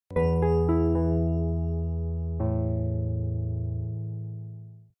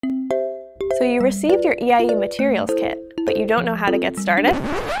So you received your EiE materials kit, but you don't know how to get started?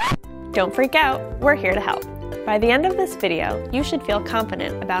 Don't freak out, we're here to help. By the end of this video, you should feel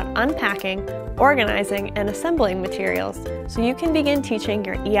confident about unpacking, organizing, and assembling materials so you can begin teaching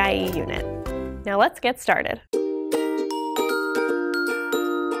your EiE unit. Now let's get started.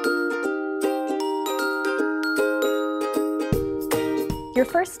 Your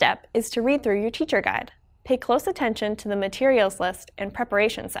first step is to read through your teacher guide. Pay close attention to the materials list and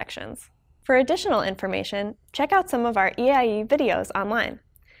preparation sections. For additional information, check out some of our EiE videos online.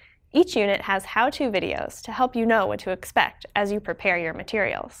 Each unit has how-to videos to help you know what to expect as you prepare your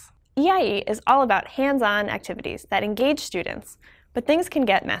materials. EiE is all about hands-on activities that engage students, but things can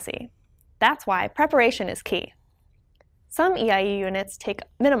get messy. That's why preparation is key. Some EiE units take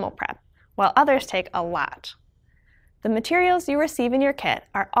minimal prep, while others take a lot. The materials you receive in your kit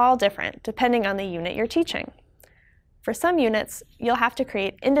are all different depending on the unit you're teaching. For some units, you'll have to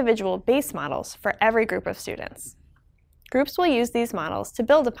create individual base models for every group of students. Groups will use these models to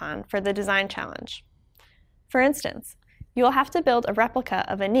build upon for the design challenge. For instance, you will have to build a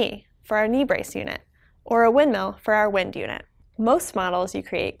replica of a knee for our knee brace unit, or a windmill for our wind unit. Most models you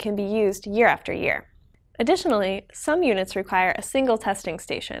create can be used year after year. Additionally, some units require a single testing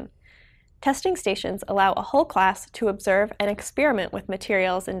station. Testing stations allow a whole class to observe and experiment with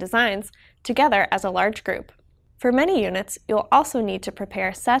materials and designs together as a large group. For many units, you'll also need to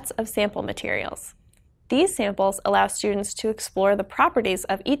prepare sets of sample materials. These samples allow students to explore the properties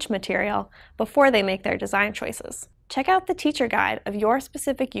of each material before they make their design choices. Check out the teacher guide of your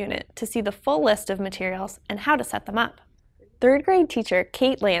specific unit to see the full list of materials and how to set them up. Third grade teacher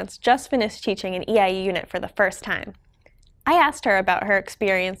Kate Lance just finished teaching an EiE unit for the first time. I asked her about her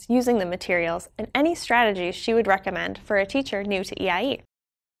experience using the materials and any strategies she would recommend for a teacher new to EiE.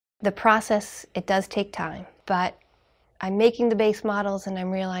 The process, it does take time, but I'm making the base models and I'm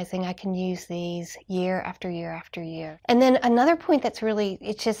realizing I can use these year after year after year. And then another point that's really,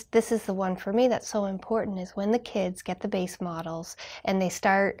 this is the one for me that's so important, is when the kids get the base models and they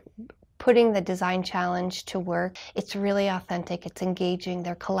start putting the design challenge to work, it's really authentic, it's engaging,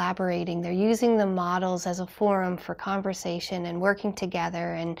 they're collaborating, they're using the models as a forum for conversation and working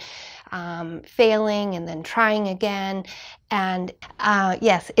together and failing and then trying again. And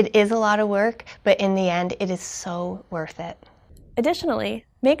yes, it is a lot of work, but in the end, it is so worth it. Additionally,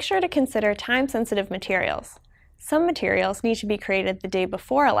 make sure to consider time-sensitive materials. Some materials need to be created the day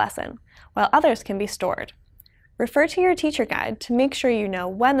before a lesson, while others can be stored. Refer to your teacher guide to make sure you know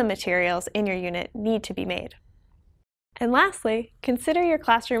when the materials in your unit need to be made. And lastly, consider your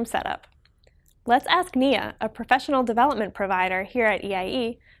classroom setup. Let's ask Nia, a professional development provider here at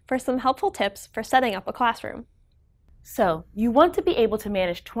EiE, for some helpful tips for setting up a classroom. So, you want to be able to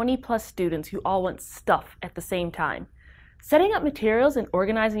manage 20+ students who all want stuff at the same time. Setting up materials and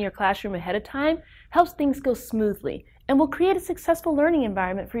organizing your classroom ahead of time helps things go smoothly and will create a successful learning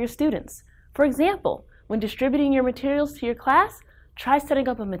environment for your students. For example, when distributing your materials to your class, try setting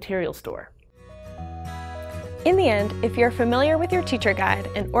up a material store. In the end, if you're familiar with your teacher guide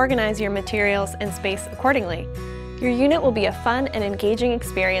and organize your materials and space accordingly, your unit will be a fun and engaging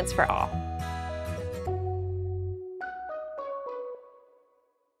experience for all.